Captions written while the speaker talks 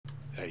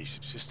Hey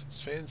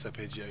Subsistence fans,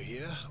 Arpeggio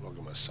here.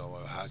 Welcome to my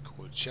solo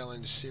hardcore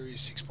challenge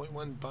series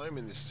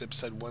 6.1-Bowman. This is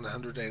episode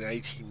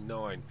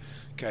 189.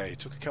 Okay,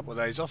 took a couple of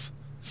days off.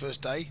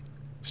 First day,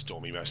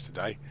 stormy most of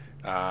the day.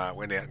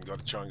 Went out and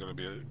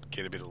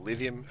get a bit of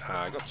lithium.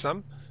 Got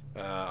some.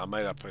 I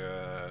made up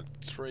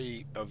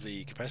 3 of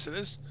the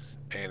capacitors,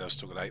 and I've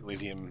still got 8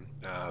 lithium.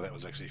 That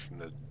was actually from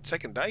the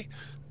second day.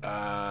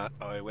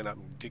 I went up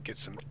and did get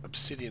some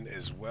obsidian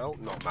as well.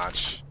 Not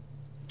much,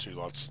 2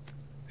 lots.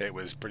 It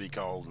was pretty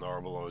cold and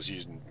horrible. I was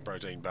using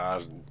protein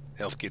bars and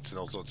health kits and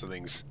all sorts of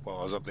things while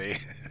I was up there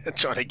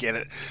trying to get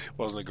it.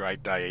 Wasn't a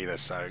great day either,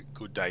 so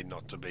good day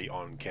not to be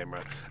on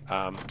camera.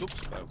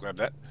 Oops, I'll grab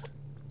that.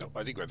 Oh,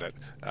 I did grab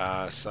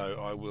that. So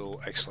I will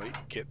actually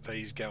get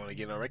these going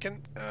again, I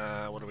reckon.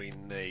 What do we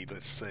need?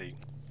 Let's see.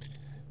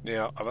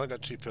 Now, I've only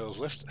got 2 pearls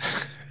left,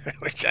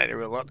 which ain't a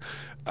real lot.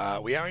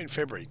 We are in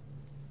February.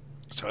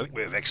 So I think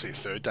we're actually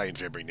the 3rd day in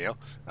February now,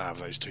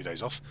 for those 2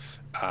 days off.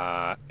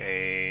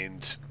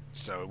 And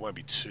so it won't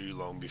be too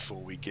long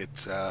before we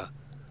get a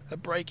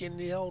break in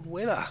the old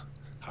weather,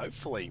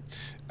 hopefully.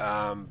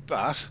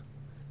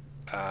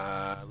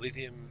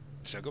 Lithium,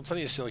 so I've got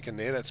plenty of silicon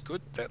there, that's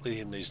good. That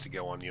lithium needs to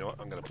go on, you know what,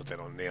 I'm going to put that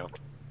on now.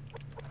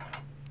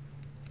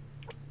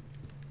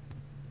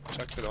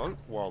 Chuck it on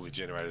while the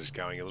generator's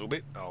going a little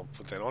bit. I'll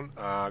put that on.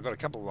 I've got a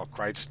couple of lock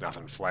crates,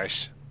 nothing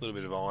flash, a little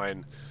bit of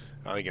iron.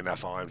 I think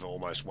enough iron for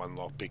almost 1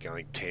 lock pick, I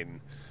think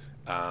 10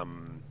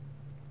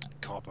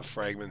 copper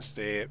fragments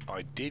there.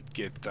 I did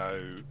get,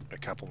 though, a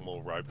couple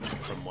more rope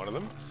from one of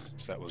them,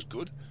 so that was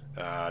good.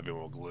 A bit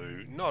more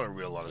glue, not a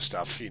real lot of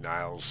stuff, a few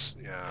nails,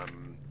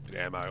 bit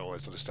of ammo, all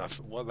that sort of stuff.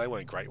 Well, they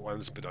weren't great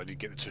ones, but I did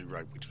get the 2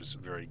 rope, which was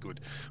very good,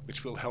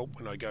 which will help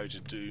when I go to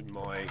do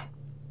my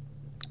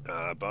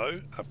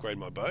bow, upgrade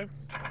my bow.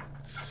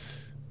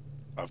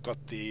 I've got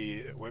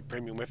the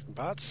premium weapon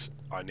parts.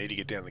 I need to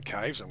get down the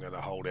caves. I'm going to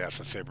hold out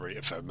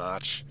for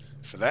March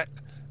for that.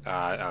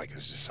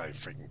 It's just so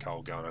freaking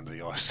cold going under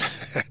the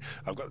ice.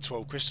 I've got the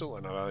 12 crystal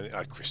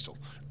and crystal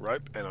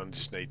rope, and I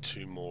just need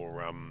 2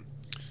 more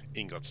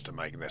ingots to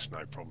make, and that's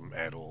no problem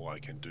at all. I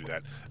can do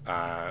that.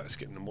 Let's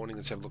get in the morning.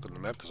 Let's have a look at the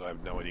map because I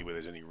have no idea where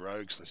there's any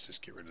rogues. Let's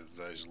just get rid of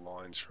those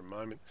lines for a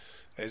moment.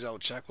 There's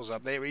old Chuckles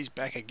up there. He's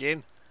back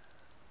again.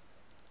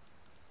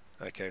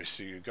 Okay,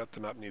 so you've got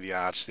them up near the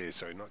arch there,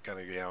 so we're not going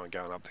to be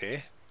going up there.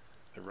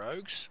 The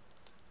rogues.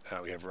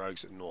 We have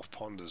rogues at North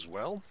Pond as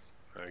well.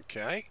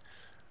 Okay.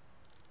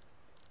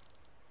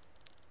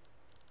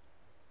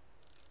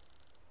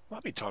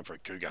 Might be time for a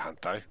cougar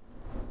hunt though.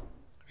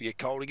 We get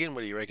cold again,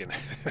 what do you reckon?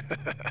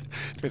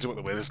 Depends on what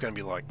the weather's going to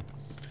be like.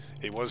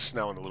 It was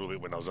snowing a little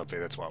bit when I was up there,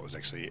 that's why it was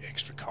actually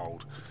extra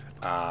cold.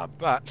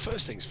 But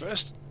first things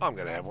first, I'm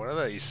going to have one of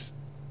these.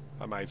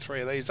 I made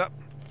 3 of these up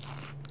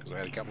because I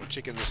had a couple of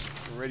chickens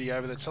ready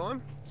over the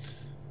time.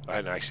 I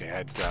hadn't actually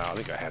had, I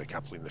think I had a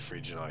couple in the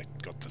fridge and I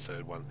got the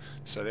 3rd one.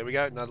 So there we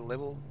go, another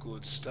level,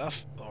 good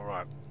stuff.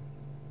 Alright.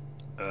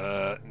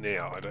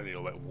 Now, I don't need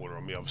all that water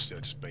on me, obviously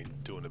I've just been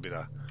doing a bit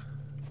of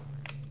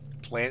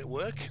plant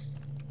work.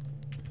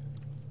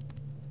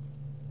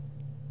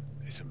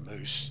 There's a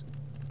moose.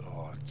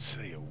 Oh, I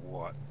tell you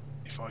what,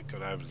 if I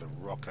got over the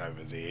rock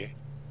over there,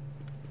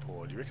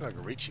 oh, do you reckon I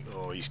could reach him?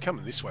 Oh, he's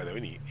coming this way though,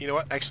 isn't he? You know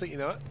what? Actually, you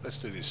know what? Let's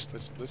do this.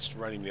 Let's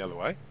run him the other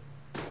way.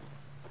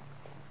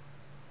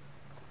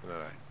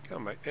 No, come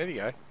on, mate. There you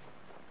go.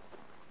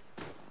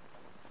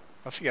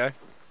 Off you go.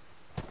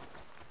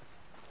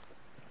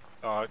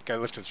 Oh, go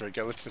left of the tree.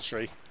 Go left of the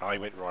tree. Oh, he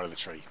went right of the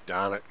tree.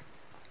 Darn it.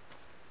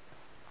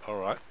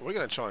 Alright, we're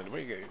going to try and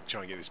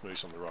get this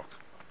moose on the rock.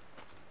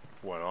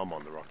 Well, I'm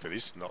on the rock, that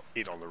is. Not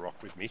it on the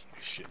rock with me.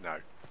 Shit, no.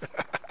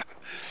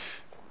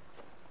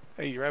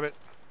 Hey, rabbit.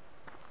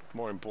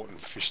 More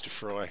important fish to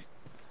fry.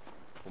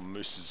 Or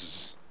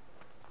mooses.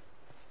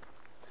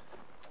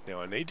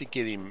 Now, I need to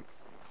get him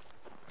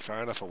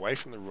far enough away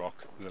from the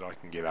rock that I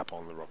can get up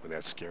on the rock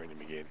without scaring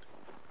him again.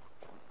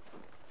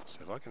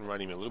 So if I can run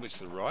him a little bit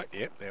to the right.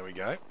 Yep, there we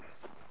go.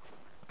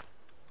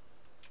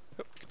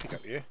 Oh, pick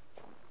up here.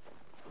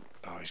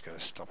 Oh, he's going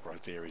to stop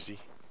right there, is he?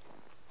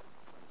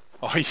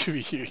 Oh,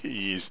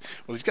 he is.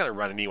 Well, he's going to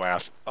run anyway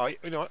after... Oh,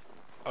 you know what?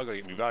 I've got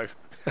to get my bow.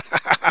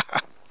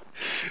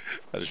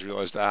 I just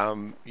realised,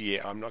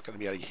 yeah, I'm not going to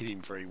be able to hit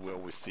him very well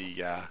with the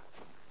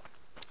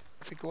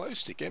glow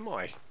stick, am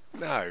I?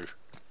 No.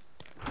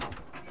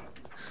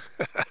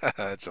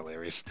 That's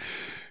hilarious.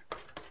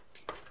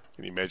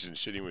 Can you imagine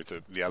shooting with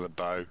the other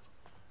bow,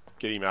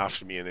 get him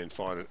after me and then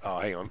find it? Oh,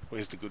 hang on.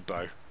 Where's the good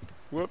bow?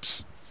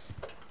 Whoops.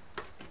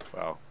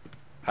 Well...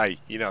 Hey,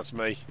 you know it's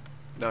me.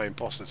 No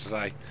imposter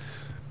today.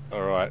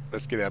 Alright,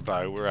 let's get our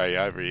bow. Where are you?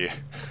 Over here.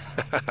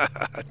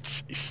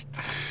 Jeez.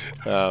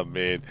 Oh,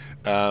 man.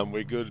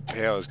 We're good.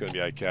 Power's going to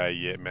be okay.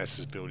 Yeah, mass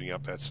is building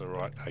up. That's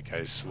alright.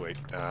 Okay, sweet.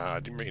 I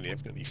didn't reckon I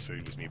have got any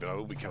food with me, but I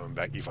will be coming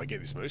back. If I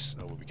get this moose,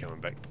 I will be coming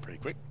back pretty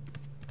quick.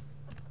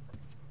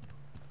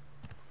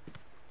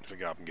 If I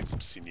go up and get some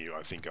sinew,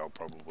 I think I'll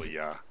probably...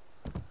 oh,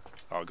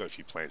 I've got a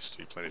few plants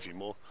too. Plant a few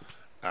more.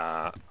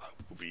 I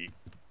will be...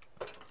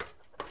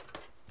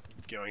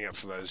 going up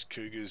for those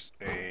cougars,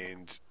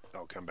 and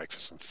I'll come back for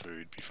some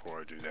food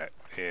before I do that.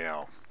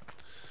 Now,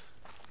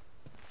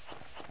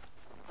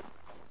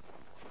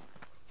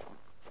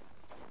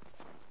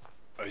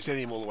 oh, is that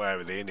him all the way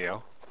over there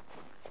now?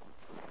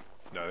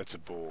 No, that's a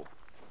boar.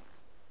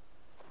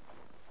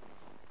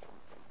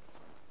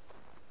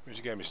 Where'd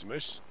you go, Mr.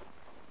 Moose?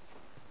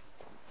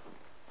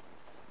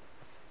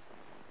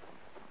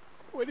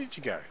 Where did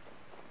you go?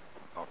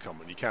 Oh,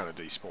 come on, you can't have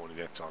despawned in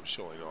that time,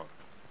 surely not.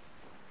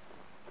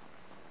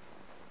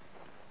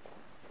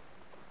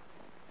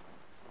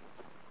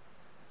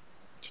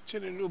 Did you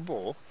turn into a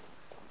boar?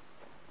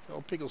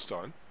 Old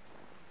Picklestein?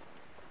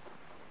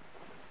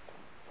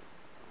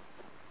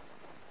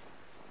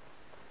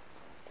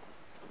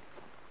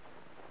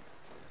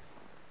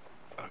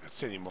 I could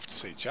send him off to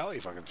see Charlie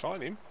if I can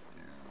find him.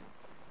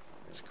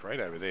 There's a crate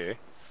over there.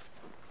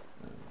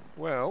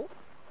 Well,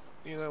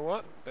 you know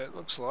what? It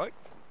looks like.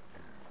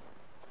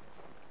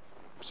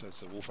 So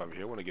it's the wolf over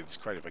here. I want to get this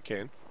crate if I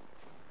can.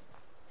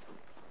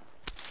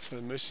 So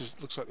the moose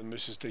is, looks like the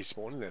moose is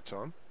despawning that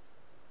time.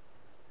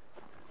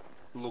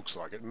 Looks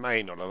like it.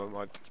 May not.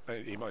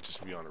 He might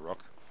just be on a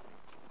rock.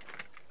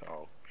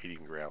 Oh, he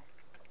didn't growl.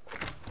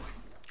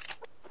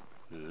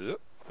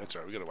 That's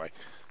right, we got away.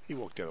 He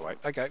walked the other way.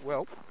 Okay,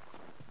 well.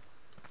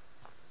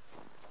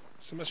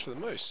 So much for the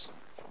moose.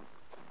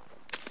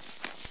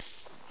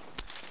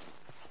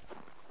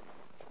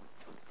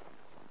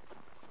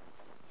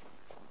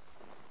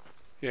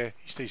 Yeah,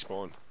 he's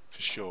despawned,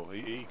 for sure.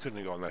 He couldn't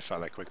have gone that far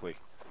that quickly.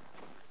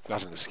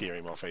 Nothing to scare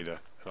him off either,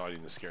 and I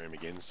didn't scare him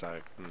again, so,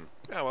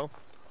 oh well.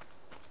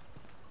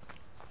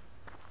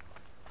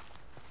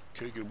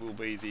 Cougar will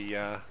be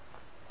the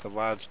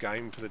large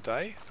game for the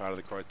day. Part of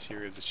the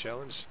criteria of the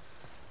challenge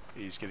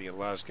is getting a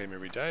large game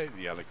every day.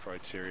 The other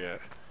criteria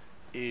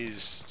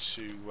is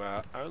to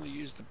only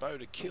use the bow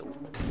to kill.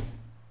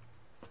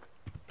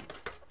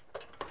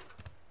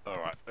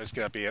 Alright, let's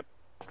get up here.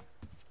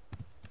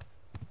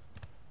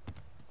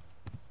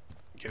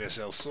 Get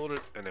ourselves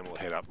sorted, and then we'll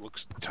head up.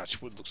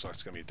 Touch wood, looks like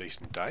it's going to be a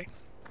decent day.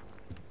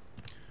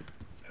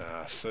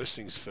 First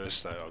things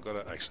first though, I've got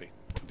to actually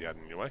put the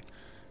oven away.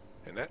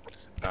 And that.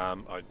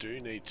 I do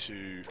need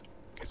to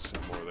get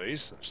some more of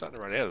these. I'm starting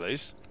to run out of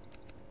these.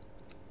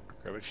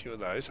 Grab a few of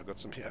those. I've got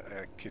some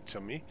kits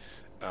on me.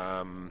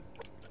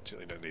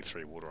 Certainly don't need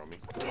 3 water on me.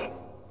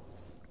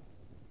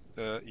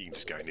 You can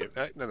just go in here.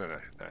 No.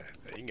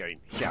 You can go in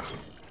here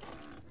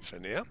for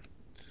now.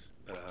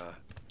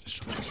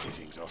 Just try a few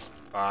things off.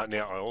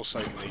 Now I also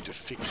need to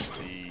fix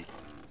the...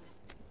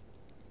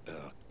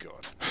 Oh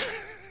god.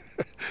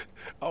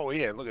 Oh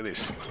yeah, look at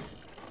this.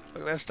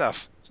 Look at that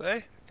stuff.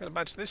 See? Got a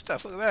bunch of this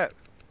stuff. Look at that.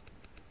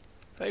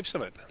 Heaps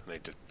of it.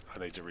 I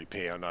need to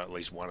repair. I know at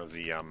least one of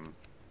the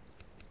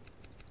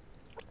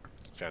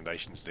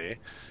foundations there.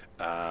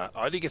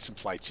 I did get some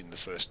plates in the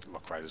first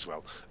lock crate as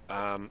well.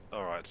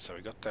 Alright, so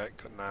we got that.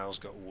 Got nails,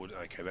 got wood.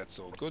 Okay, that's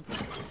all good.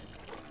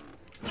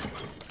 I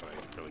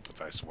didn't really put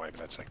those away, but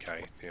that's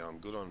okay. Now I'm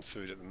good on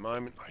food at the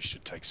moment. I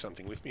should take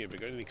something with me. Have I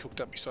got anything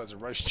cooked up besides a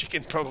roast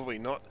chicken? Probably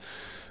not.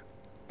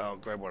 I'll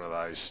grab one of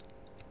those.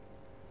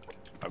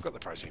 I've got the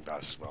protein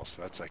bars as well,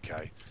 so that's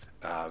okay.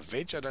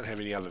 Veg, I don't have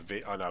any other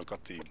veg. Oh no, I've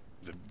got the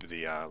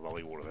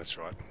lolly water, that's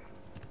right.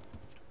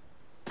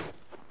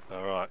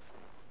 Alright.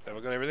 Have I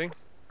got everything?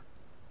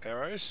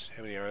 Arrows?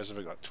 How many arrows have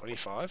I got?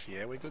 25?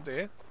 Yeah, we're good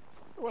there.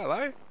 Well,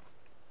 eh?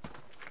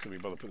 Couldn't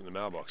be bothered putting in the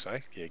mailbox, eh?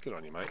 Yeah, good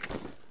on you, mate.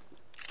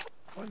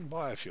 One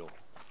biofuel.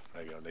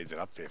 Maybe I'll need that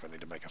up there if I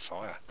need to make a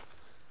fire.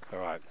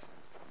 Alright.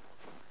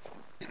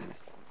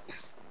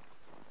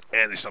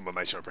 And this time I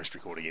made sure I pressed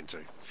record again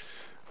too.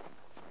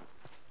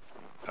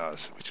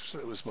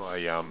 It was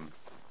my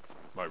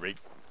my rig.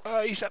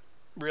 Oh, he's up.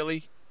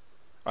 Really?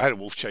 I had a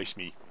wolf chase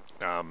me.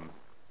 Oh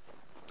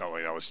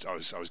wait, I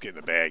was getting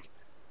a bag.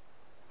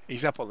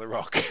 He's up on the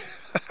rock.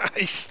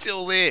 He's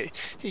still there.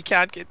 He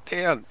can't get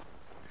down.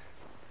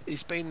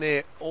 He's been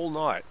there all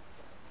night.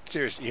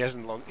 Seriously, he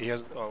hasn't.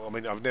 I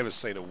mean, I've never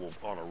seen a wolf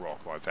on a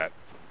rock like that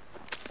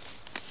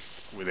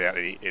without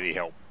any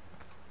help.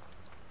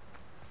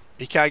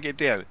 He can't get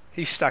down.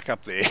 He's stuck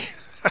up there.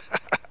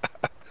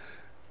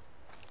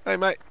 Hey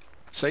mate,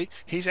 see,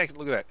 he's actually,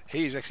 look at that.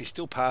 He is actually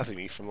still pathing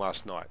me from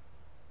last night.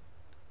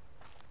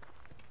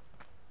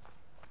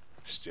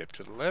 Step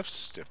to the left,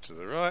 step to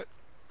the right.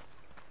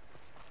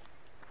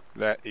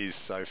 That is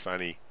so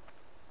funny.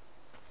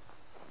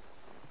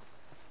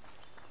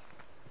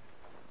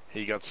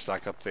 He got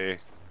stuck up there.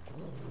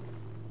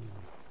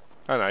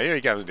 Oh no, here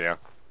he comes now.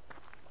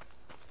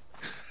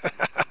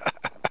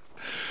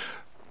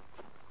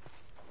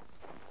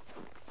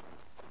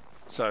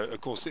 So of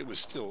course it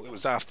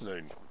was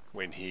afternoon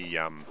when he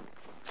now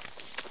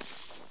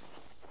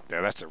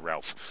that's a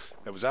Ralph.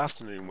 It was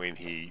afternoon when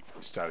he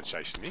started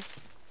chasing me.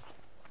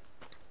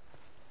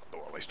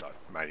 Or at least I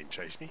made him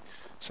chase me.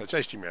 So I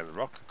chased him around the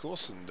rock, of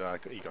course, and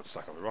he got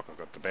stuck on the rock. I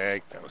got the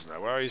bag. That was no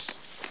worries.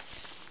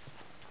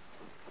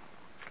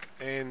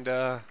 And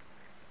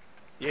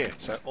yeah,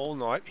 so all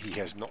night he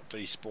has not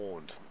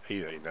despawned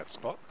either in that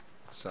spot.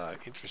 So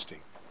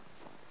interesting.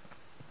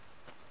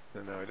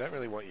 No, I don't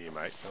really want you,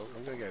 mate.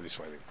 I'm going to go this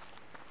way then.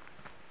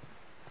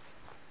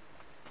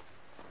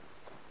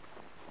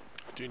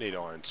 do need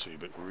iron too,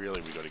 but really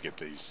we've got to get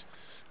these.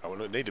 I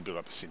will need to build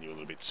up the sinew a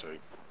little bit too.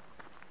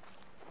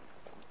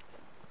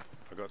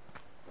 I got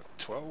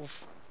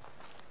 12,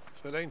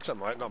 13,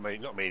 something like that.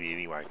 Not many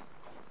anyway.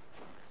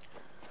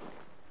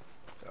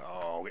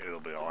 Oh, I'll get a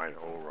little bit of iron.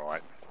 All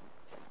right.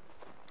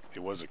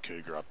 There was a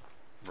cougar up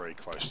very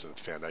close to the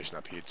foundation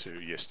up here too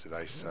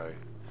yesterday, so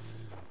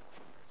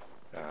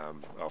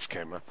off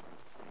camera,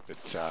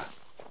 but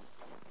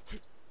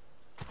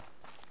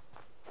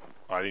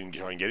I didn't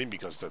try and get him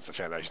because the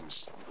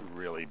foundation's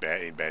really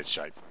in bad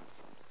shape,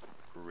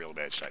 real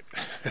bad shape.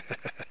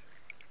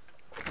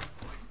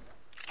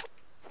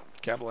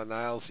 Couple of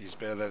nails is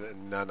better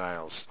than no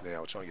nails. Now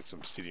I'll try and get some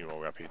obsidian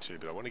roll up here too,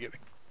 but I want to get the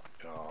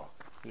I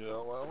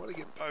want to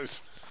get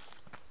both.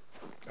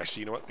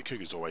 Actually, you know what? The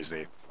cougar's always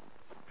there.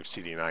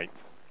 Obsidian 8.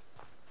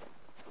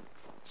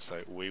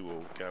 So we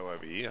will go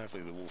over here.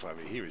 Hopefully the wolf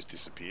over here has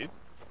disappeared.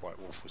 The white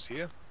wolf was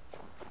here.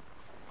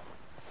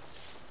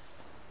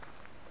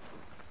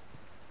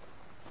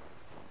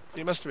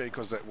 It must have been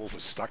because that wolf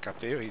was stuck up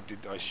there.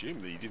 I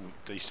assume that he didn't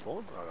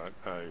despawn. I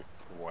don't know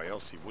why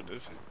else he would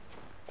have.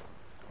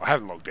 I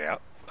haven't logged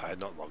out. I had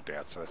not logged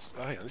out, so that's...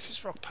 Oh, hang on, is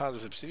this rock part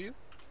of obsidian?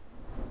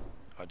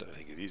 I don't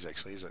think it is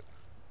actually, is it?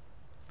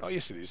 Oh,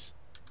 yes it is.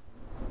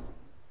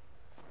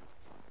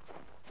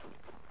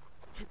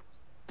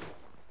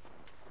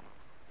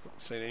 Not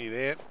seen any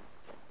there.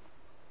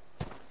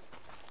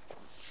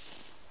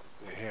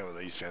 Yeah, how are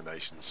these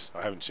foundations?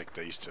 I haven't checked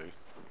these two.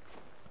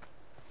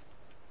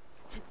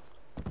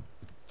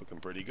 Looking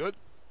pretty good.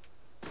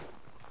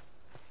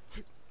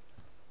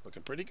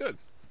 Looking pretty good.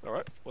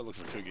 Alright, we'll look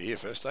for Cougar here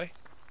first, eh?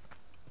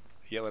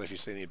 Yell out if you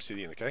see any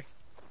obsidian, okay?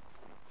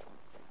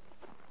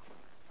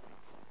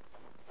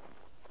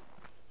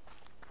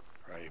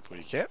 Right, you put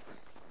your cap.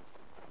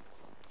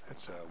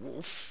 That's a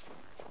wolf.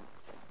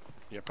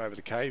 You up over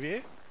the cave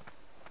here?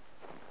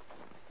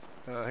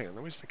 Hang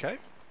on, where's the cave?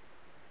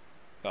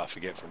 Oh,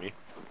 forget from here.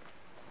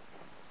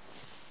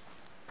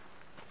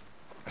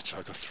 That's right,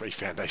 I've got 3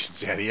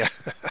 foundations out here.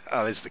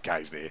 Oh, there's the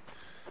cave there.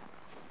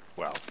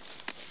 Well,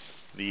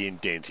 the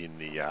indent in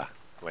the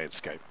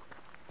landscape.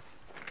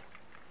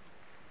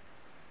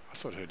 I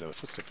thought I heard another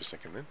footstep for a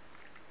second then.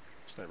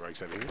 There's no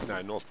rogues over here.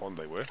 No, North Pond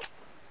they were.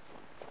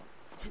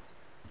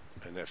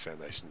 And that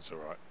foundation's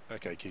alright.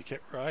 Okay, kitty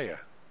cat, where are you?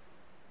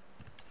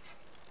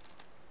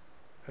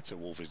 That's a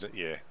wolf, isn't it?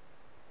 Yeah.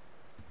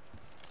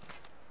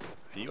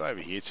 Are you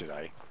over here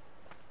today?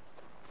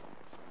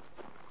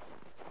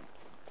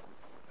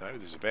 No,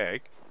 there's a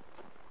bag.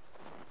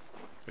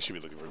 I should be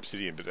looking for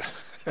obsidian, but...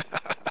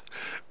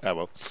 oh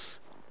well.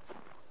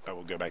 I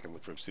will go back and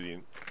look for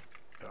obsidian.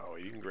 Oh,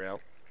 you can growl.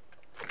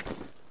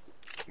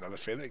 Another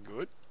feather,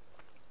 good.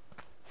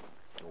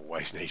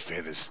 Always need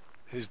feathers.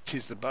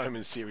 Tis the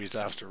Bowman series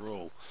after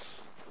all.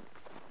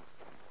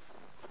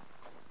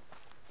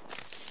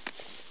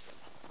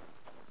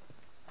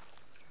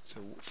 It's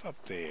a wolf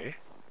up there.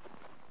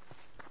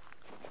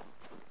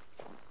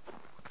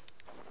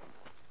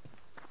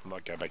 I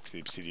might go back to the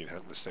obsidian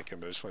hunt in a second,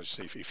 but I just want to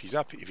see if he's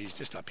up. If he's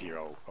just up here,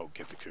 I'll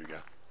get the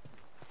cougar.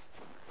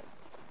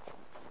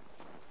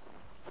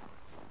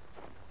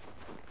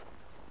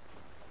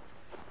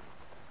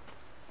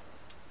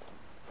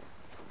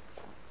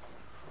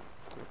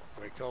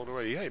 We're cold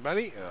already. Hey,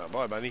 bunny.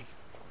 Bye, bunny.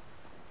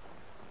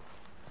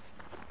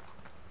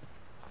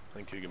 I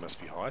think cougar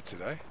must be high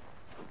today,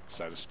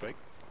 so to speak.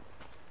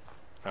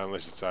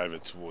 Unless it's over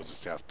towards the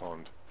South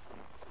Pond.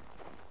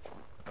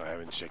 I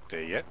haven't checked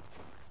there yet.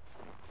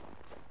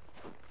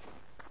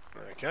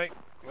 Okay,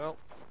 well,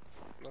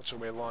 not sure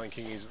where Lion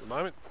King is at the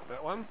moment,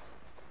 that one.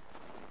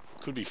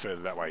 Could be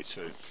further that way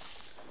too.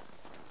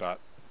 But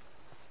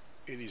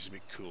it is a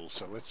bit cool,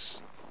 so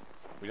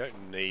we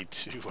don't need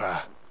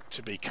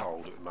to be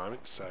cold at the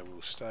moment, so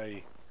we'll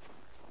stay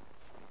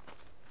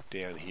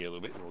down here a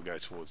little bit and we'll go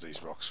towards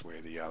these rocks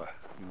where the other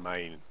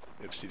main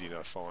obsidian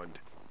I find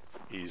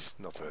is.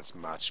 Not that it's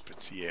much,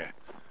 but yeah.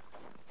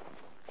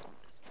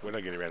 When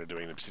I get around to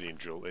doing an obsidian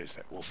drill, there's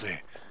that wolf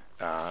there.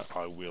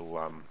 I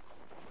will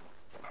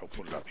I'll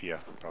put it up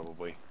here,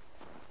 probably.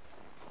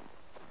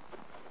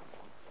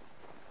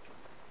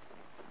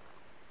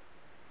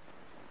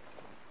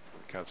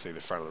 Can't see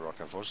the front of the rock,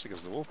 unfortunately,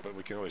 because of the wolf, but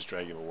we can always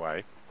drag him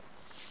away.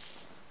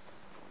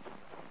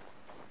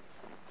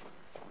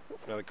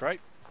 Another crate.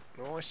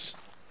 Nice.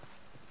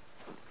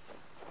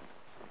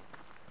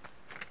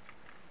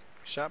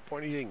 Sharp,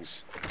 pointy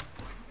things.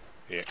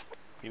 Yeah.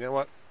 You know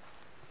what?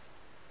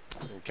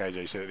 And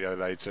KJ said it the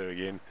other day too,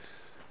 again.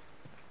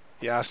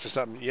 You ask for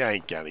something, you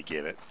ain't gonna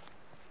get it.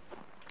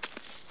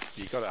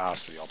 You got to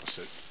ask for the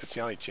opposite. It's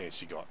the only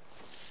chance you got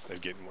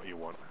of getting what you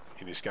want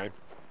in this game.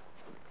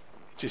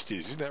 It just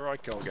is, isn't that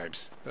right, Gold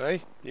Games?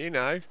 Hey, you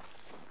know.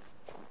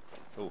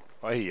 Oh,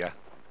 I hear ya.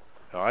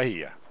 Oh, I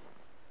hear ya.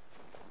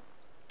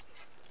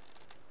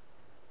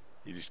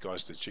 You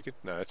disguised as a chicken?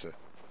 No, that's a...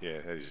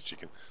 Yeah, that is a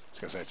chicken. I was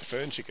going to say it's a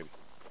fern chicken.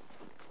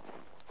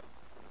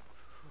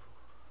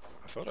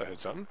 I thought I heard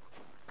something.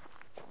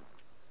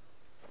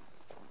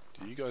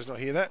 Do you guys not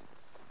hear that?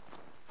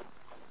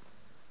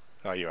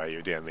 Oh, you are.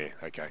 You're down there.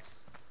 Okay.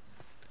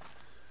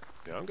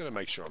 Now I'm going to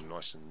make sure I'm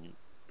nice and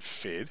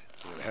fed.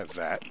 I'm going to have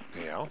that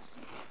now.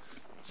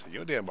 So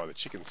you're down by the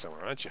chicken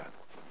somewhere, aren't you?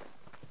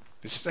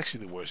 This is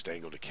actually the worst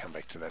angle to come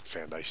back to that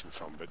foundation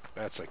from, but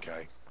that's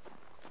okay.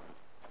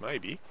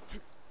 Maybe.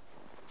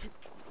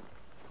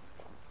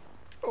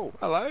 Oh,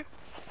 hello.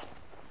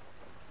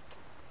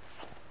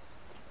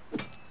 Oh,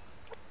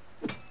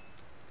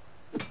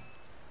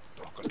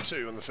 I've got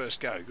two on the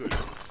first go. Good.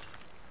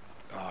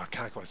 Oh, I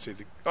can't quite see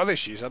the... Oh, there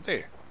she is up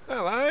there.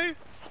 Hello.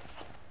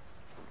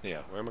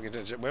 Now, where am I going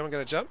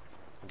to jump?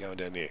 I'm going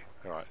down there.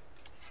 All right.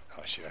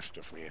 Oh, shit, I have to do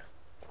it from here.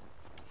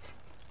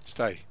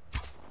 Stay.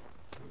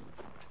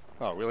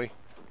 Oh, really?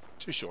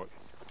 Too short.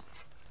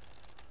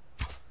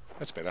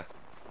 That's better.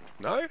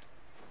 No?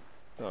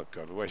 Oh,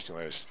 God, we're wasting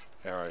all those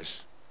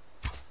arrows.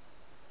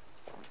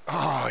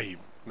 Oh, he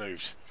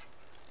moved.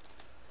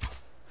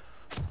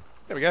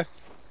 There we go.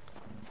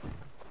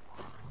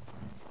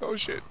 Oh,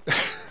 shit.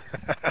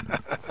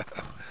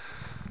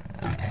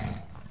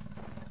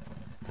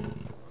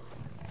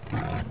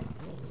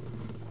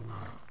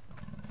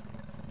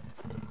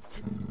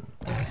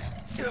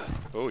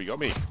 Oh, you got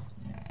me.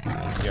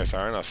 Didn't go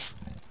far enough.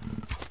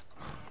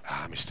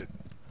 Ah, I missed it.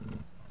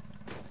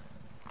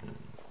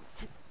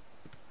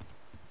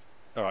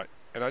 Alright,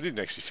 and I didn't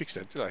actually fix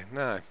that, did I?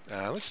 No.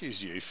 Let's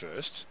use you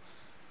first.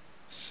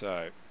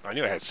 So, I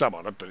knew I had some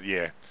on it, but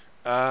yeah.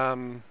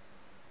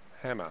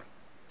 Hammer.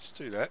 Let's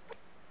do that.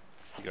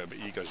 But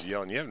you guys are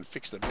yelling, you haven't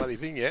fixed the bloody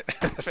thing yet.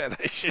 The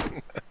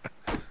foundation.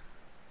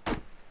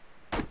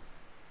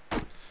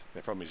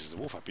 The problem is there's a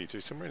wolf up here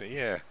too somewhere, isn't it?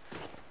 Yeah.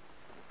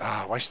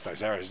 Ah, I wasted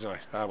those arrows, didn't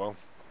I? Ah, well,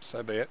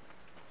 so be it.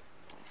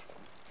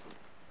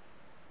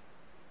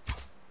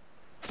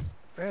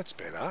 That's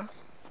better.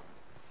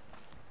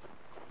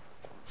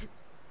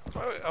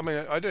 I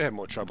mean, I do have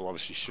more trouble,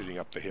 obviously, shooting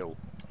up the hill.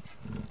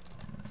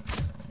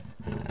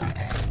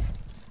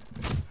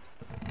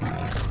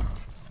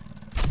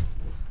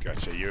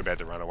 Gotcha, you were about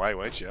to run away,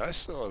 weren't you? I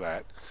saw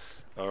that.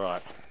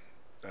 Alright.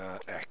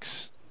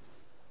 Axe.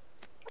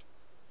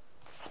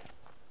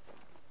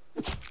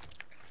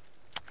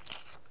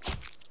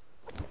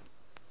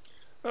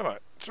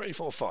 Alright, 3,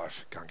 4,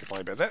 5. Can't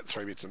complain about that.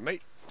 3 bits of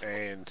meat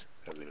and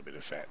a little bit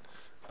of fat.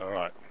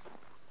 Alright.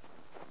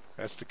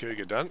 That's the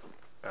cougar done.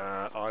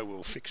 I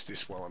will fix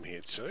this while I'm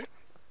here too.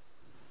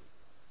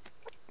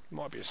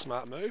 Might be a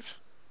smart move.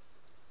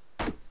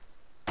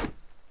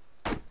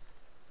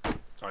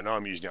 I know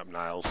I'm using up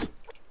nails,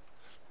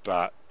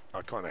 but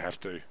I kind of have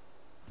to.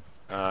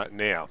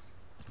 Now,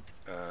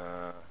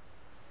 so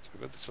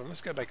we've got this one.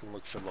 Let's go back and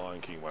look for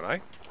Lion King one, eh?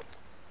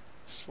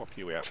 Swap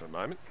you out for the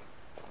moment.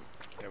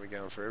 How are we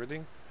going for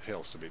everything?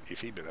 Hell's a bit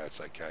iffy, but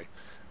that's okay.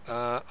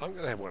 I'm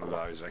going to have one of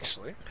those,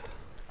 actually.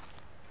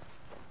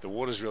 The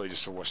water's really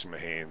just for washing my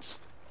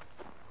hands.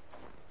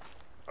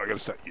 I've got to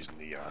start using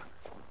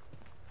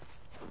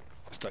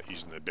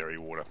the berry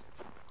water,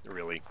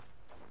 really,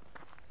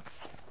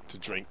 to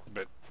drink.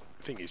 But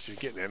the thing is, if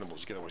you're getting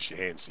animals, you've got to wash your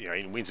hands. You know,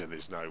 in winter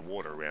there's no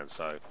water around,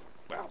 so,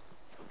 well,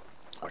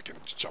 I can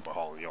chop a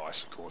hole in the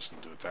ice, of course,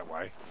 and do it that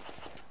way.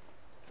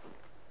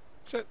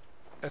 So,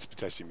 that's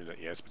potassium, isn't it?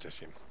 Yeah, it's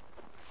potassium.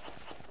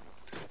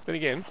 Then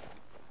again,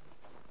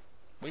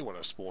 we want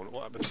to spawn...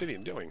 What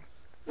obsidian doing?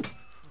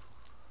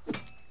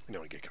 We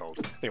don't want to get cold.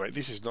 Anyway,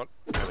 this is not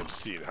an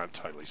obsidian hunt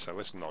totally, so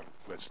let's not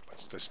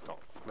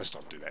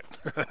do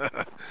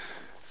that.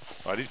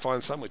 I did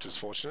find some, which was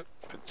fortunate,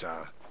 but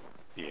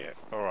yeah.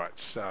 All right,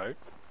 so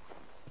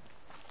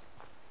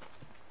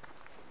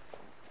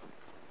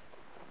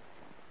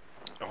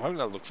I'll have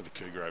another look for the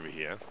cougar over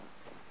here.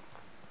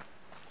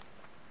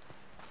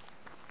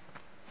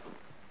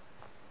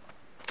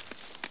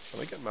 I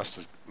think it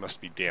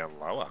must be down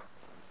lower.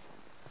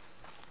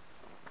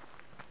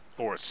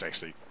 Or it's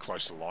actually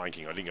close to Lion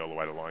King. I didn't go all the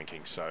way to Lion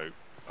King, so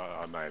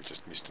I may have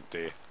just missed it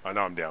there. I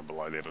know I'm down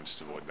below there, but I'm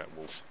just avoiding that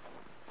wolf.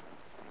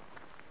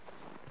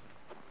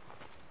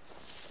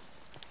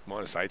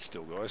 -8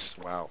 still, guys.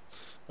 Wow.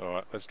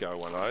 Alright, let's go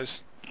one of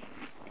those.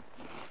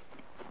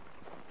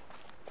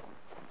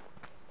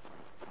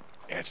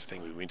 Yeah, it's the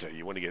thing with winter.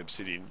 You want to get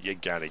obsidian, you're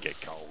going to get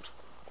cold.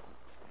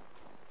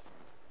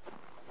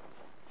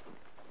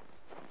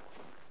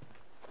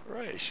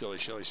 Right, Shirley.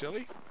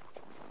 Shirley.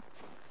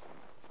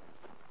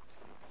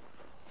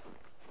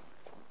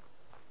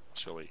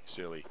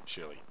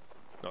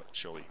 Not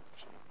Shirley.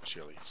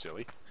 Shirley.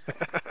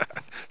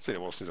 It's been a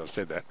while since I've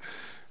said that.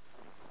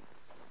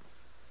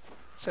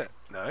 What's that?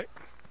 No.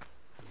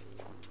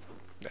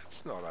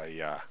 That's not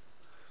a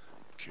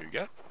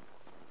cougar.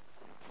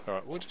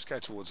 Alright, we'll just go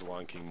towards the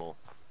Lion King more.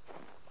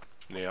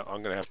 Now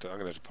I'm gonna have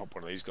to pop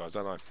one of these guys,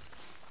 aren't I?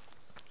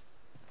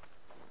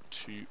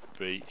 To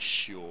be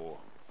sure.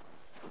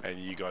 And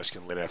you guys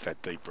can let out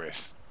that deep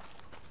breath.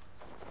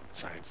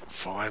 Saying,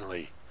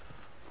 finally,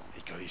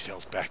 he got his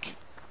health back.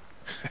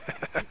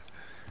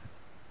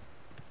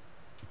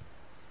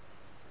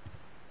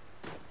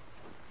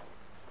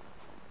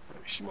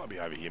 She might be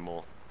over here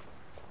more.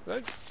 I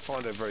don't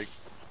find her very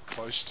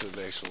close to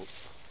the actual...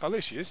 Oh,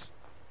 there she is.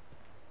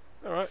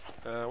 Alright,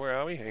 where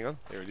are we? Hang on.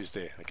 There it is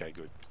there. Okay,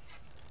 good.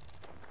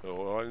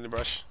 Alright in the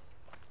brush.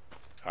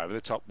 Over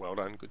the top, well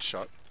done, good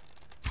shot.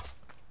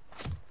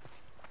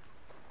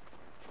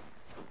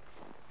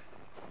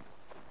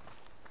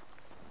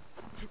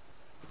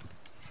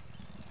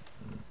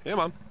 Come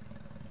on.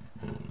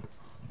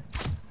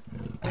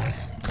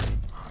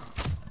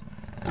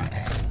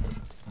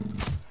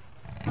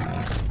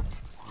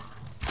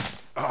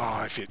 Oh,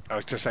 I was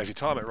going to say, if you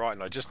time it right,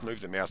 and I just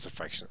moved the mouse a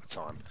fraction at the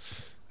time.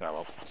 Oh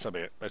well, so be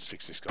it. Let's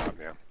fix this guy up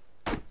now.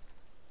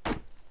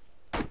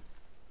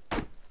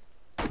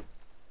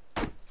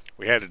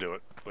 We had to do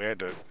it. We had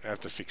to have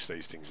to fix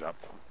these things up.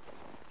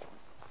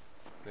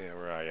 Yeah,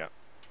 where are you?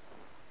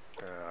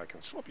 I can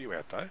swap you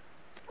out though.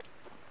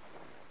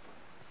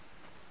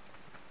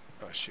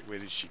 Oh shit, where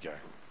did she go?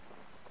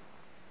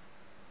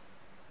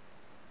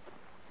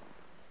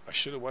 I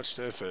should have watched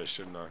her first,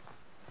 shouldn't I?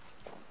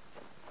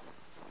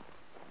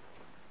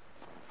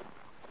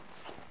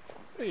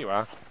 There you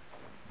are.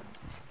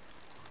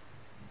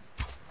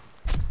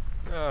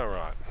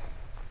 Alright.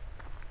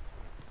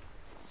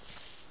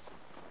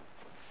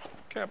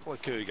 Couple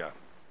of Cougar.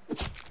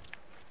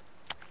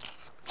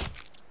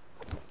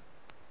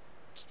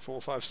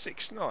 4, 5,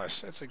 6.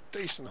 Nice. That's a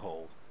decent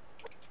haul.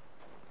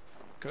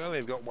 Could only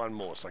have got one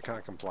more, so I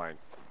can't complain.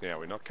 Now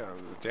we're not going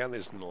down.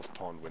 There's the North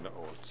Pond. We're not,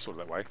 or sort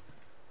of that way.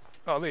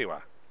 Oh, there you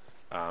are.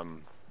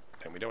 And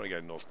we don't want to go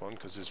to North Pond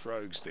because there's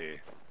rogues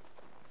there,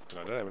 and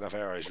I don't have enough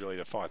arrows really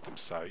to fight them.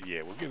 So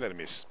yeah, we'll give that a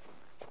miss.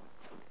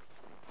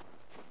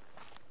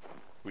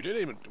 We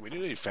do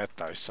need fat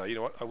though. So you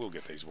know what? I will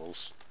get these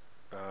wolves.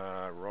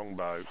 Wrong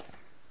bow.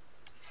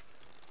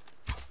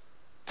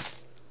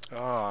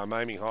 Oh, I'm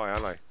aiming high,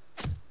 aren't I?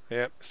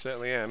 Yep,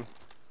 certainly am.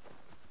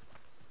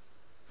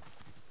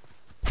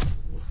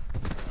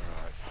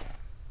 Alright.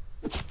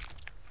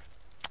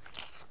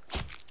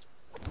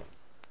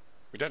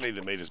 We don't need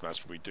the meat as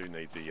much, but we do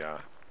need the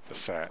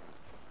fat.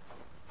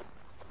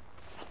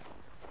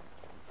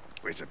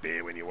 Where's the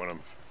bear when you want him?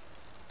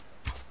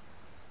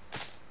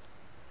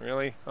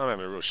 Really? I'm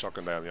having a real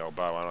shotgun down the old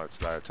bow, aren't I,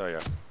 today, I tell you.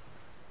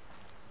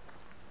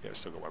 Yeah, I've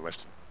still got one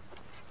left.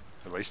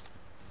 At least.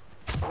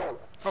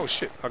 Oh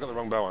shit, I got the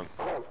wrong bow on.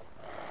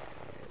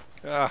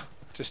 Ah,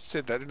 just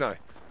said that, didn't I?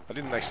 I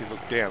didn't actually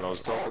look down. I was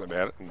talking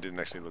about it and didn't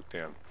actually look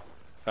down.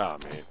 Ah,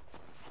 man.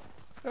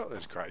 Oh,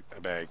 that's great.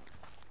 A bag.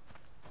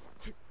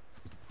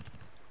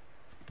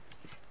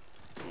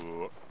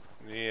 Ooh.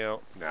 Yeah.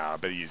 Nah, I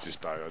better use this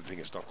bow. I think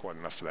it's not quite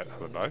enough for that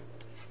other bow.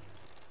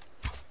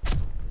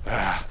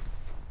 Ah.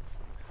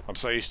 I'm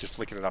so used to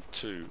flicking it up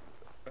to...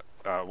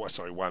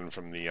 one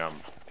from the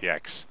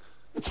axe.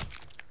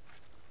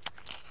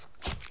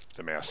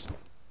 The mouse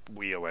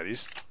wheel, that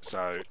is.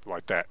 So,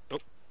 like that. Oh.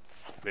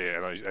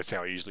 There, and that's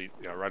how I usually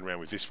run around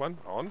with this one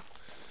on.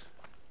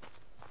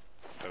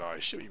 But I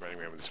should be running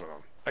around with this one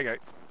on. Okay,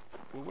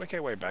 we'll work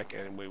our way back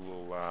and we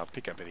will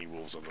pick up any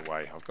wolves on the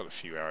way. I've got a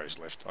few arrows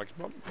left. I'm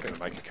going to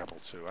make a couple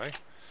too, eh?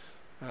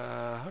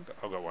 I've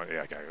got one.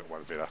 Yeah, okay, I've got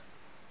one feather.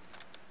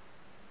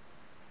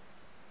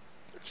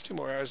 That's 2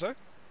 more arrows though.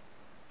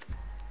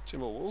 2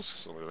 more wolves,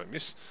 so I don't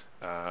miss.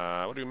 What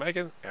are we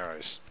making?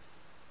 Arrows.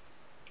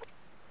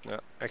 No,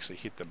 actually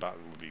hit the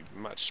button would be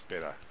much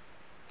better.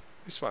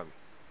 This one.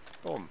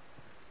 Boom.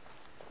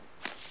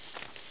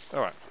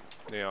 Alright,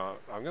 now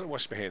I'm going to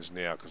wash my hands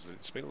now because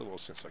it's been a little while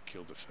since I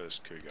killed the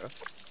first Cougar.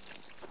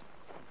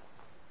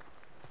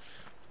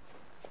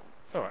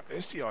 Alright,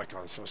 there's the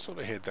icon, so I'll sort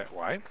of head that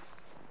way.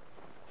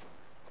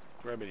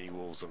 Grab any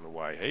wolves on the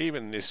way.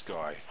 Even this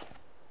guy.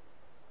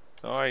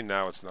 I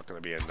know it's not going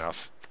to be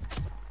enough.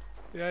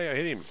 Yeah, I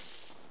hit him.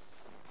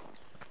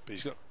 But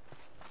he's got...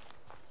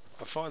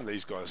 I find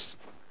these guys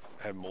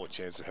have more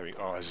chance of having...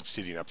 Oh, there's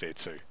obsidian up there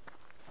too.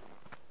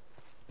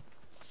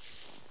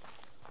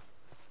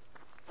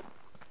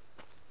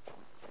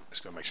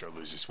 Just gotta make sure I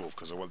lose this wolf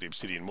because I want the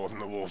obsidian more than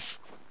the wolf.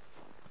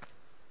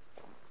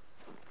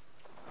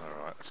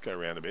 Alright, let's go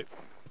around a bit.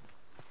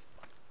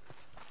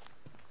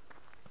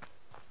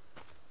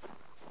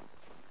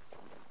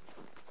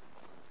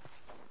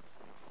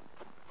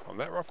 On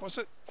that rock, was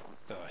it?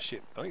 Oh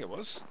shit, I think it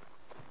was.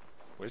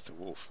 Where's the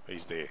wolf?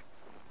 He's there.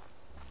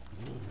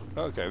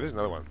 Okay, there's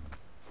another one.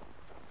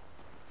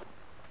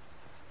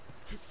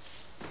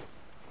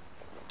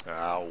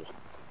 Ow.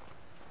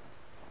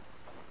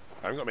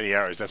 I haven't got many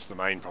arrows, that's the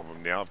main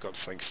problem now. I've got, I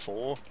think,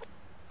 4.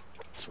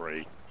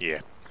 3. Yeah.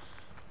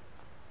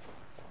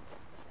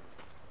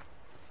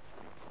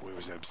 Where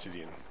was that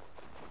obsidian?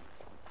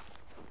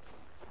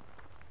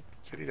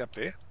 Is it up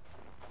there?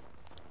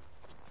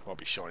 Might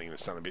be shining in the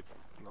sun a bit.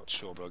 Not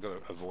sure, but I've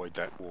got to avoid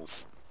that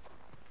wolf.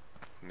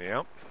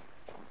 Now.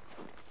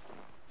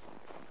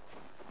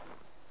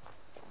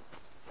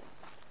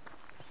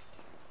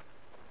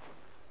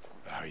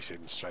 Oh, he's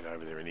heading straight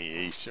over there, and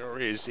he sure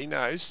is. He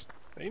knows.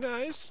 He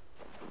knows.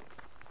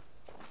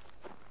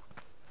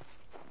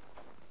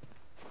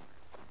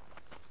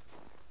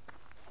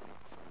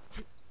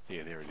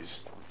 Yeah, there it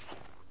is.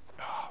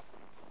 Oh.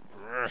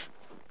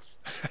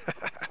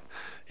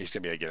 He's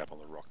going to be able to get up on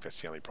the rock. That's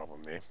the only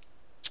problem there.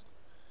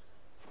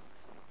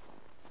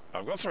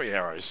 I've got 3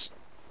 arrows.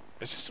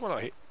 Is this the one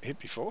I hit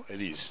before?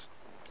 It is.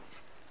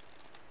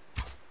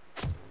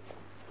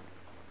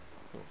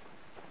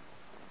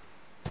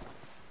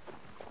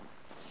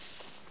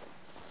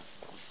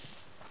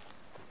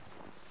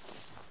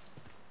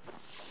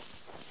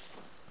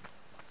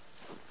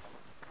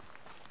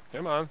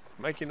 Come on,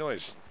 make your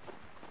noise.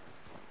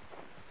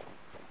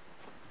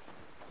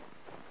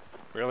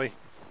 Really?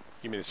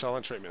 Give me the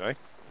silent treatment, eh?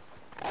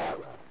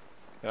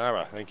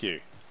 Alright, thank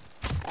you.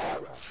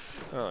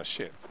 Oh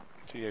shit.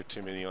 Do you have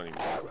too many on him?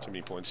 Too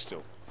many points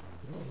still.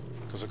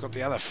 Because I've got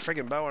the other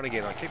friggin' bow on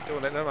again. I keep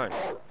doing that, don't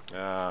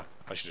I?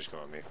 I should just go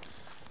on there.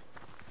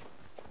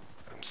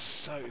 I'm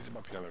so... There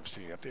might be another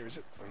obsidian up there, is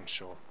it? I'm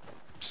sure.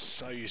 I'm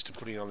so used to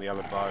putting on the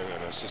other bow,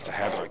 and it's just a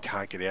habit I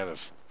can't get out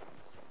of.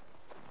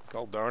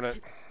 God darn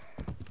it.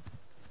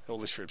 All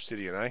this for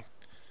obsidian, eh?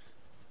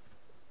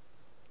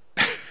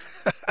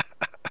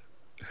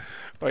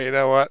 Well, you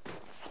know what?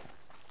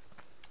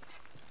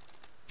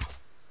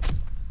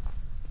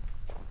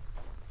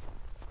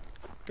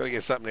 Got to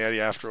get something out of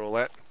you after all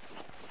that.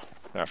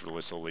 After all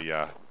this, all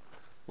the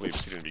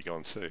obsidian will be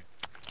gone too.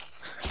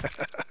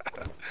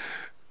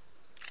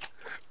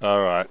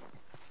 Alright.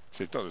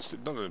 So it's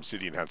not an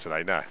obsidian hunt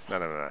today. No.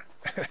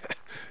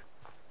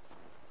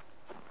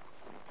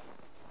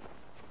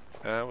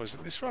 Was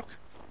it this rock?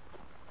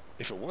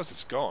 If it was,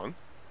 it's gone.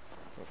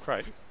 Oh,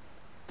 great.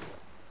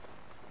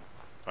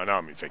 I know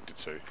I'm infected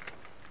too.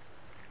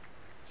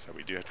 So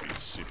we do have to be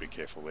super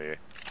careful there.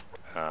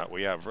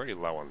 We are very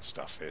low on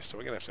stuff there, so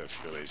we're going to have a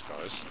few of these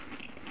guys.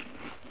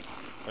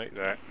 Like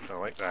that, I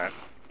like that.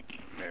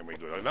 And we're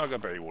good. I know I've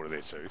got berry water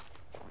there too.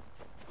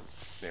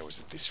 Now, was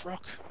it this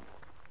rock?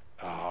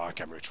 Oh, I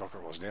can't remember which rock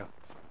it was now.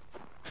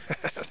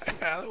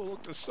 They all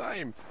look the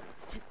same.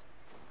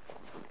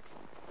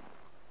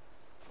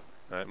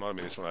 No, it might have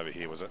been this one over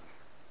here, was it?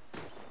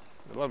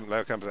 A lot of them,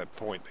 they'll come to that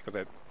point. They've got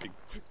that big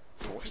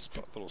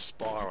little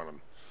spire on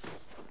them.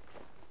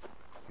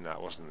 No,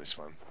 it wasn't this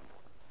one.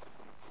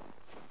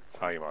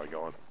 I think it might have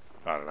gone.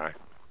 I don't know.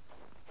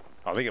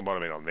 I think it might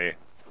have been on there.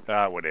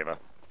 Whatever.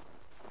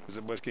 Was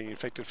it worth getting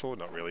infected for?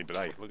 Not really, but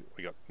hey, look,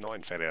 we got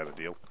 9 fat out of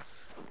the deal.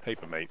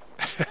 Heap of meat.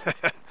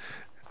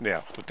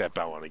 Now, put that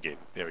bow on again.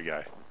 There we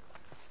go.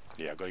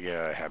 Yeah, I've got to get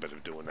out of the habit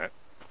of doing that.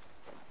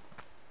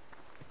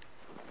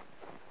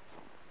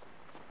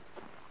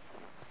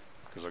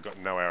 Because I've got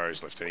no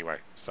arrows left anyway.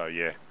 So,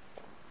 yeah.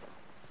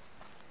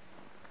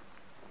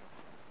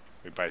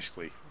 We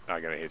basically are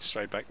going to head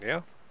straight back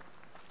now.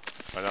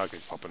 I know I can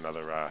pop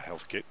another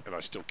health kit, and I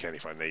still can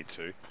if I need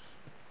to.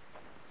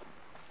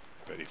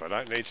 But if I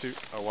don't need to,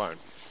 I won't.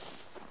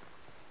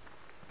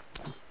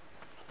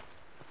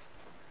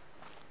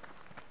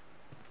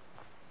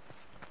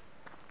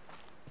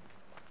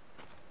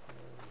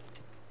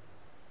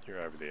 You're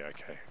over there,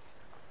 okay.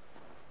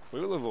 We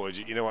will avoid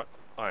you. You know what?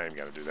 I am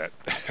going to do that.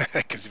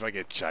 Because if I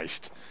get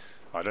chased,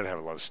 I don't have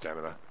a lot of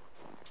stamina.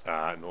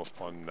 North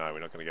Pond, no, we're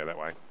not going to go that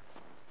way.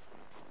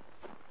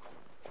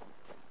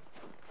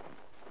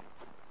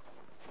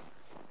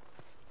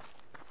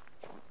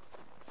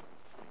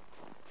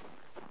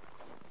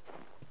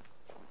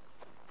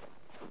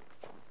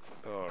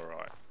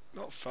 Alright,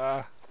 not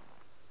far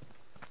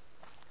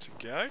to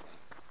go.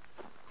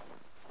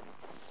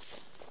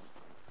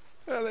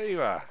 Oh, there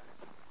you are.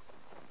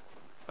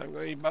 I haven't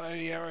got any bow,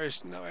 any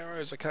arrows. No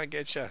arrows, I can't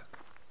get you.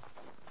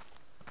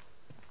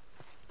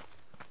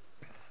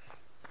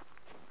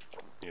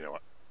 You know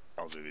what?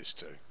 I'll do this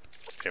too.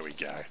 There we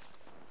go.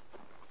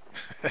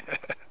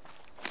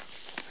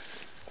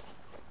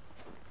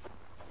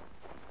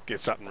 Get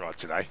something right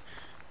today.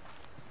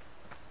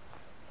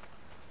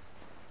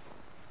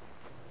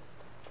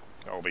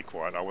 I'll be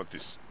quiet. I want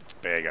this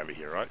bag over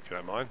here, right? If you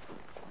don't mind.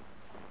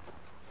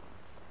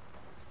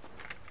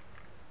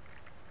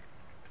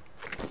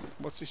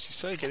 What's this you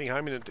say? Getting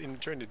home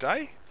during the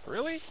day?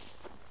 Really?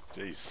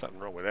 Geez, something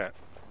wrong with that.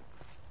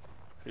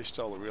 Who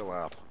stole the real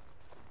harp?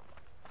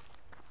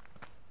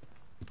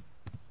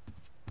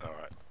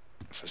 Alright.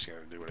 First thing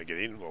I'm going to do when I get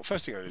in, well,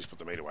 first thing I'm going to do is put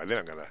the meat away. Then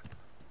I'm going to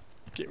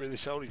get rid of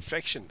this old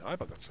infection. I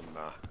hope I got some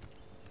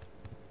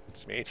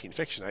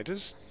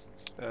anti-infectionators.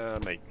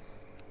 Meat.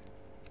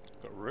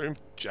 Got room?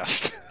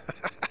 Just.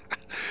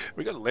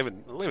 We got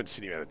 11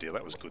 sitting out of the deal.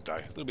 That was good though.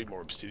 A little bit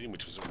more obsidian,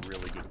 which was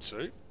really good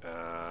too.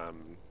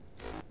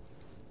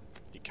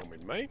 You come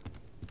with me.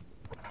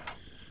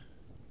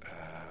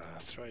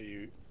 Throw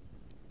you.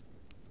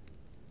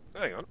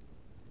 Hang on.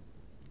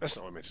 That's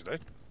not what I meant to do.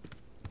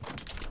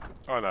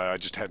 Oh no, I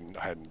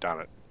hadn't done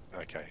it.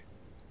 Okay.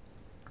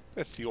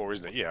 That's the ore,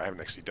 isn't it? Yeah, I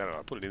haven't actually done it.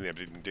 I put it in there,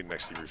 but didn't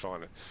actually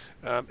refine it.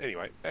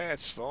 Anyway,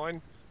 that's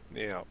fine.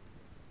 Now,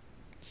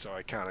 so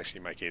I can't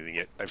actually make anything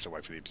yet. I have to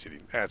wait for the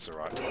obsidian. That's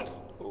alright.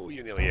 Oh,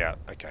 you're nearly out.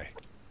 Okay.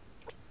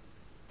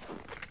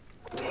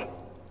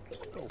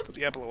 Oh, put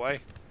the apple away.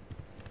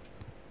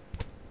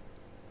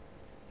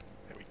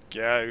 There we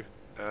go.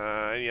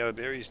 Any other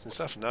berries and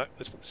stuff? No.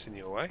 Let's put the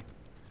sinew away.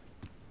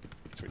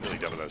 So we nearly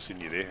doubled our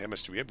sinew there. How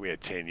much do we have? We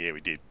had 10. Yeah, we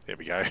did. There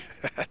we go.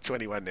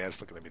 21 now. It's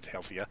looking a bit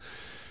healthier.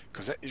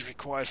 Because that is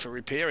required for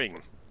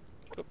repairing.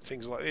 Oh,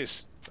 things like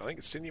this. I think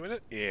it's sinew in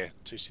it. Yeah,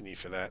 2 sinew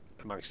for that.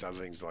 Amongst other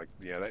things like,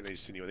 yeah, that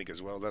needs sinew I think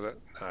as well, doesn't it?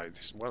 No,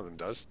 one of them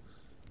does.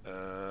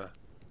 It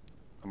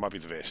might be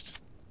the vest.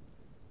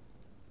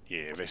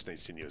 Yeah, vest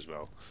needs sinew as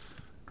well.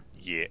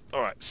 Yeah.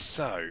 Alright,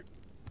 so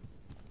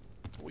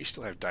we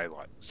still have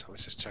daylight. So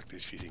let's just chuck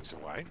these few things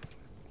away.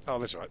 Oh,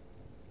 that's right.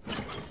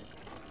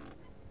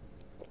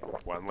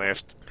 One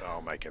left.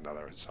 I'll make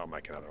another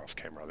off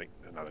camera, I think.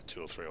 Another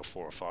 2 or 3 or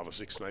 4 or 5 or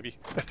 6 maybe.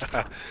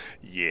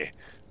 Yeah.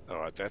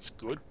 Alright, that's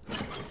good.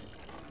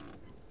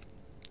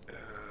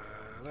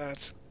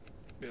 That's a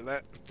bit of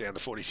that. Down to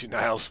 42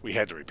 nails. We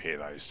had to repair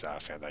those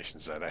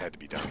foundations, so they had to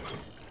be done.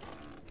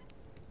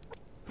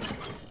 Go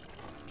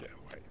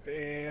away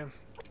there.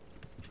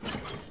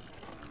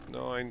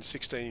 9,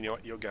 16, you know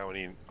what, you're going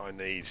in. I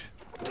need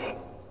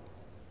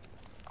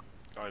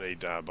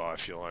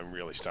biofuel. I'm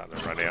really starting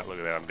to run out. Look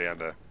at that, I'm down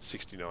to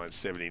 69,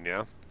 70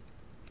 now.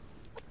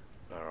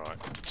 Alright,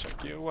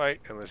 chuck you away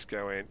and let's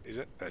go in. Is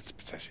it? That's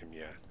potassium,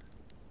 yeah.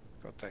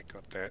 Got that,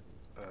 got that.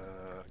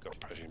 Got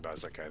protein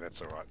bars, okay,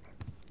 that's alright.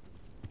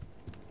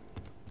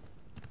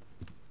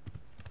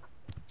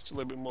 Just a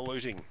little bit more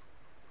looting.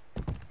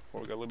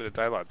 Well, we've got a little bit of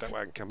daylight. That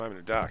way I can come home in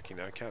the dark, you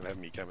know. Can't have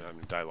me coming home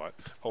in daylight.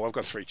 Oh, I've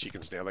got 3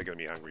 chickens now. They're going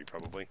to be hungry,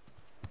 probably.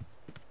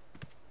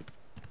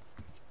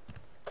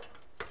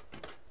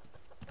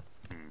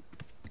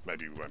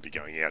 Maybe we won't be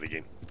going out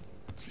again.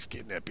 It's just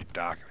getting a bit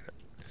dark.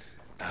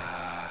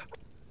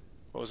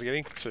 What was I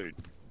getting? Food.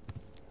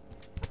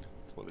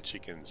 For the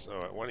chickens.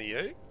 Alright, one of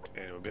you.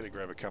 And we better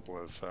grab a couple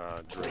of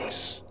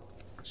drinks.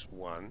 Just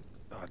one.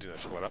 Oh, I didn't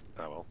fill it up.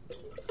 Oh, well.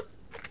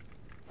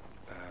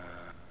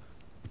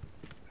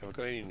 Have I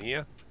got any in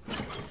here?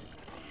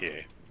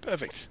 Yeah,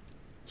 perfect.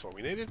 That's what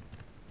we needed.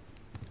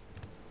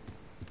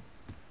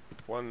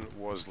 One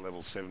was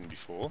level 7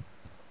 before.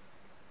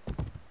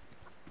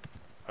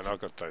 And I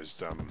got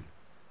those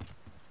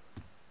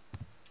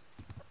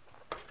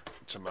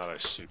tomato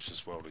soups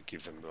as well to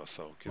give them, but I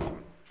thought I'll give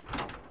them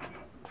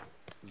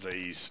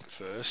these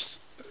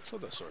first. I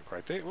thought that saw a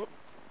crate there. Whoop.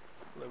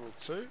 Level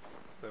 2,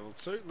 level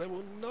 2,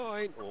 level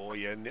 9. Oh,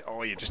 yeah,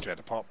 oh, you're just about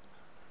to pop.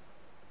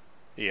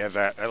 Yeah,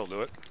 that'll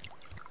do it.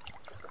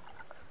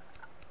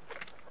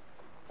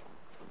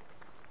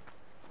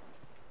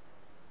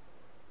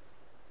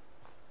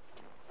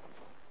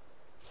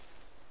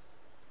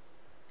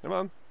 Come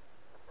on.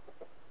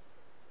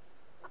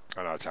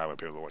 I know it's hard when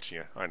people are watching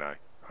you. I know.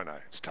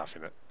 It's tough,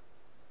 isn't it?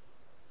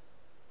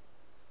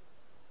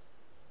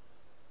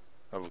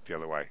 I'll look the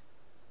other way.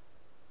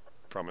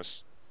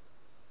 Promise.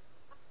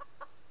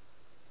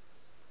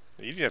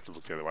 You didn't have to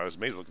look the other way. It was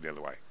me looking the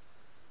other way.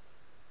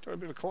 Doing a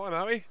bit of a climb,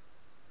 are we?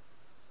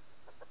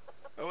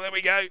 Oh, there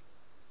we go.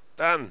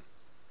 Done.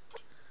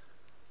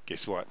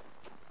 Guess what?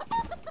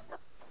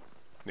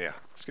 Now,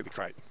 let's get the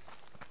crate.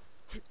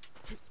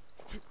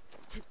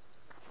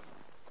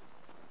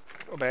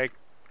 Or bag.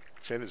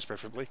 Feathers,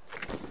 preferably.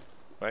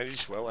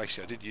 Bandage. Well,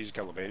 actually, I did use a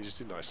couple of bandages,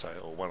 didn't I say?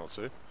 Or 1 or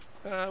 2.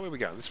 Where are we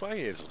going? This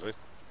way? Yeah, this'll do.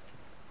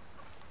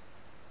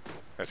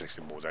 That's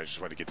actually a more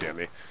dangerous way to get down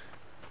there.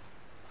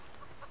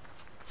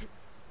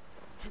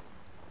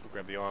 We'll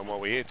grab the iron while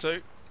we're here,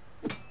 too.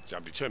 So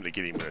I'm determined to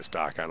get in when it's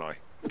dark, aren't I?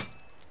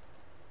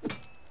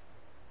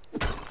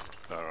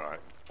 Alright.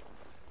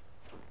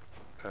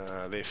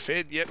 They're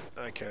fed, yep.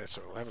 Okay, that's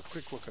all right. We'll have a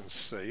quick look and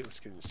see. Let's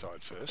get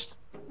inside first.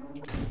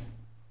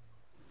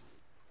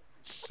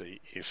 See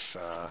if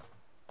the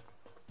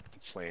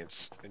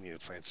plants, any of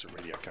the plants are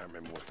ready. I can't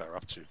remember what they were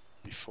up to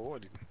before. I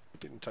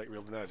didn't take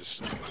real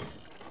notice.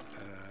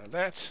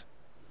 That.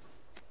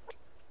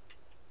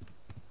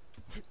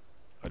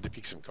 I did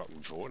pick some cotton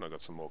before, and I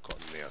got some more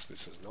cotton now, so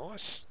this is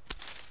nice.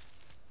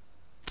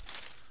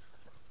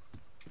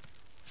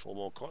 4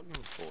 more cotton,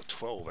 or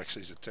 12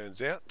 actually, as it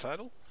turns out,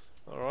 total.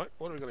 Alright,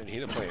 what have we got in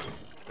here to plant?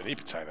 We need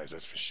potatoes,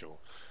 that's for sure.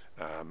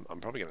 I'm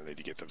probably going to need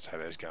to get the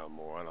potatoes going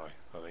more, aren't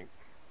I think.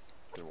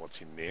 Than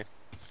what's in there.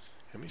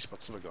 How many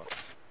spots have I got?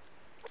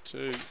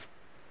 2,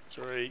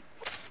 3,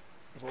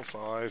 4,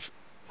 5,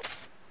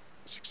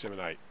 6, 7,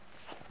 8.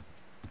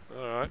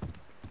 Alright.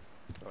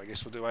 I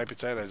guess we'll do 8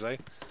 potatoes, eh?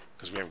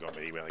 Because we haven't got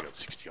many, we only got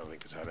 60, I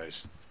think,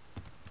 potatoes.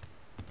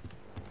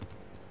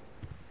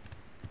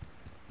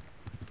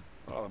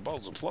 Oh, the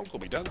bowls of plonk will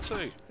be done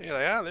too. Here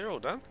they are, they're all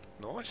done.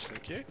 Nice,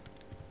 thank you.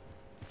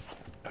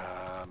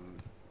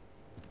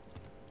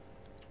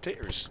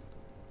 Tears.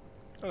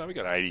 Oh no, we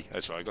got 80.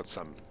 That's right, I got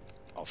some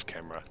off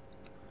camera.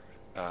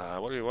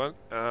 What do we want?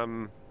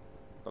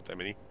 Not that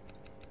many.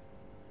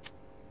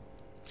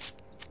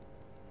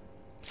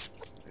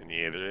 And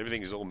yeah,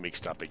 everything is all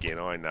mixed up again.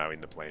 I know,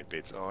 in the plant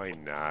beds. I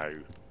know.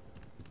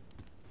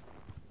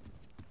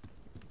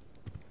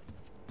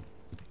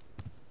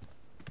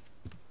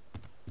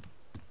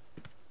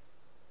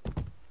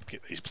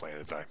 Get these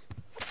planted though.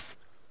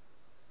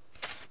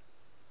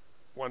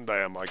 One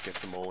day I might get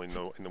them all in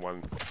the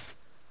one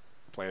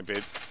plant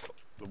bed.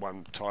 The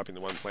one type in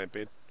the one plant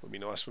bed. Would be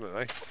nice, wouldn't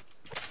it, eh?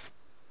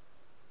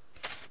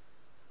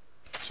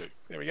 2.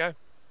 There we go.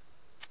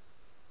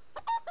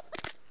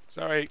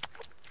 Sorry.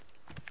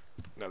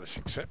 Another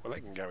 6. Well, that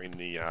can go in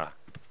the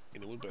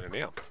wood burner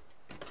now.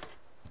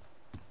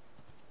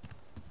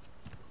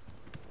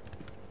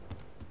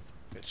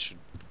 It should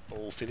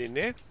all fit in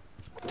there.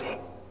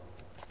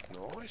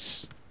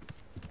 Nice.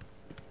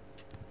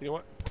 You know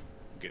what?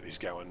 We'll get this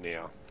going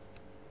now.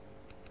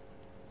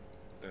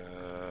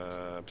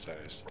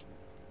 Potatoes.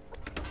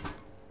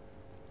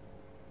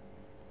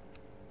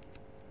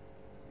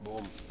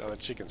 storm other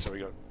chicken. So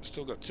we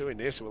still got 2 in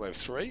there, so we'll have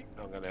 3.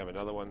 I'm going to have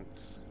another one.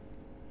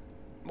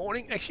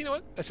 Morning. Actually, you know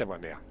what? Let's have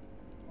one now.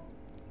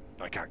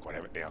 I can't quite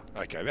have it now.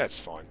 Okay, that's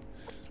fine.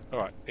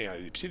 Alright, now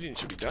the obsidian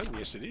should be done.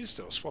 Yes, it is.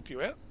 So I'll swap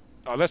you out.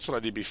 Oh, that's what I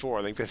did before.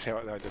 I think that's how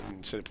I did,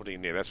 instead of putting it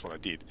in there, that's what I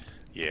did.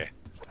 Yeah.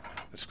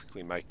 Let's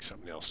quickly make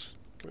something else.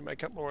 Can we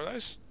make up more of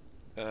those?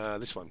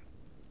 This one.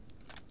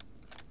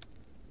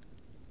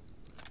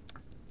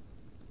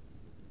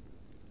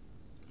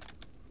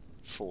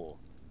 Four.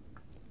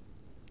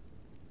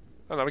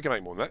 Oh no, we can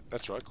make more than that.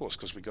 That's right, of course,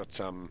 because we've got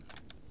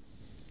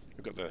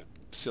the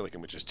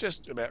silicon, which is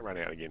just about run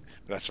out again.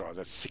 But that's right.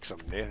 That's 6 of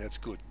them there. That's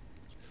good.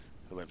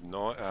 We'll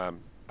have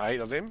 8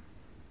 of them,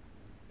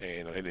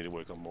 and I need to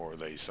work on more of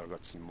these. So I've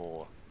got some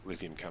more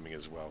lithium coming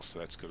as well. So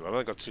that's good. I've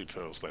only got 2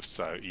 pearls left.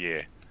 So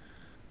yeah.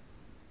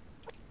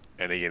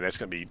 And again, that's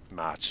going to be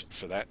March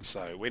for that.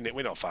 So we're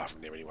not far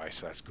from there anyway.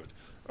 So that's good.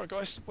 All right,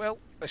 guys. Well,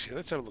 actually,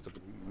 let's have a look at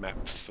the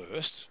map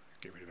first.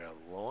 Get rid of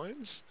our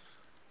lines.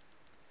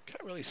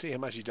 Can't really see how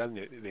much you've done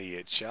there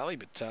yet, Charlie,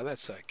 but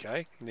that's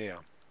okay. Now,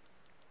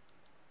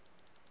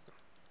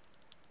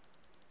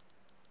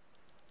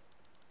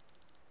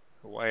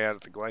 way out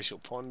at the glacial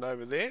pond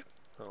over there.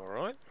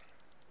 Alright.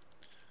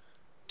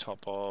 Top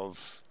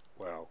of,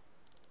 well,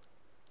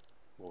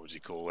 what would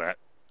you call that?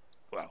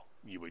 Well,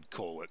 you would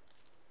call it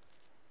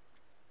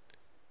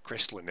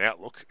Crestline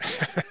Outlook,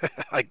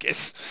 I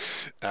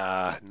guess.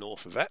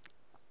 North of that.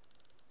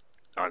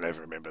 I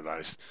never remember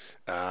those.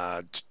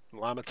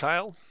 Llama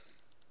Tail.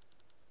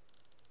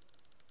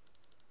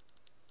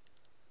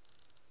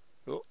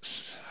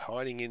 Oops,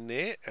 hiding in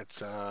there.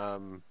 It's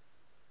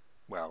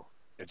well,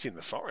 it's in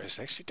the forest.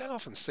 Actually, don't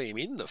often see him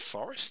in the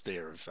forest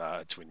there of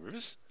Twin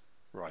Rivers,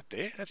 right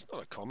there. That's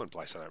not a common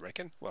place, I don't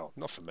reckon. Well,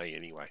 not for me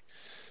anyway.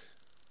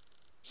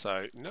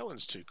 So no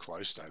one's too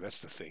close though.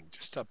 That's the thing.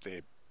 Just up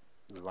there,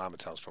 the Llama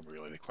Tail's probably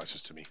really the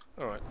closest to me.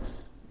 All right.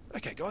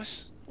 Okay,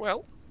 guys.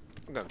 Well,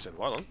 I'm going to turn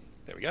the light on.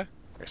 There we go.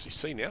 Actually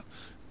see now.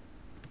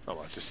 I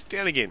might just sit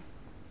down again.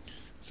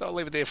 So I'll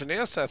leave it there for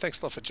now. So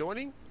thanks a lot for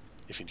joining.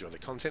 If you enjoy the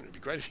content, it would be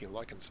great if you can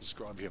like and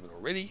subscribe if you haven't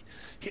already.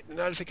 Hit the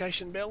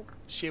notification bell,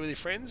 share with your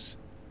friends,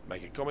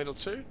 make a comment or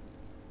 2,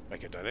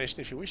 make a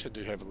donation if you wish. I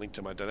do have a link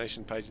to my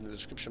donation page in the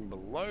description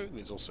below.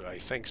 There's also a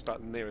thanks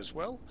button there as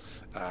well,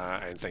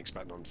 and thanks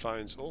button on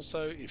phones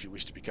also. If you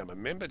wish to become a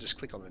member, just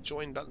click on the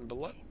join button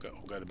below,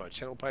 or go to my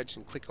channel page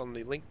and click on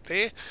the link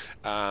there.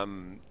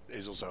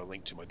 There's also a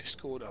link to my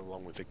Discord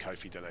along with the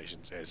Ko-fi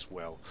donations as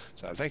well.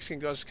 So thanks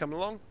again, guys, for coming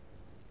along,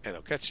 and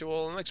I'll catch you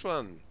all in the next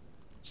one.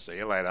 See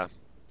you later.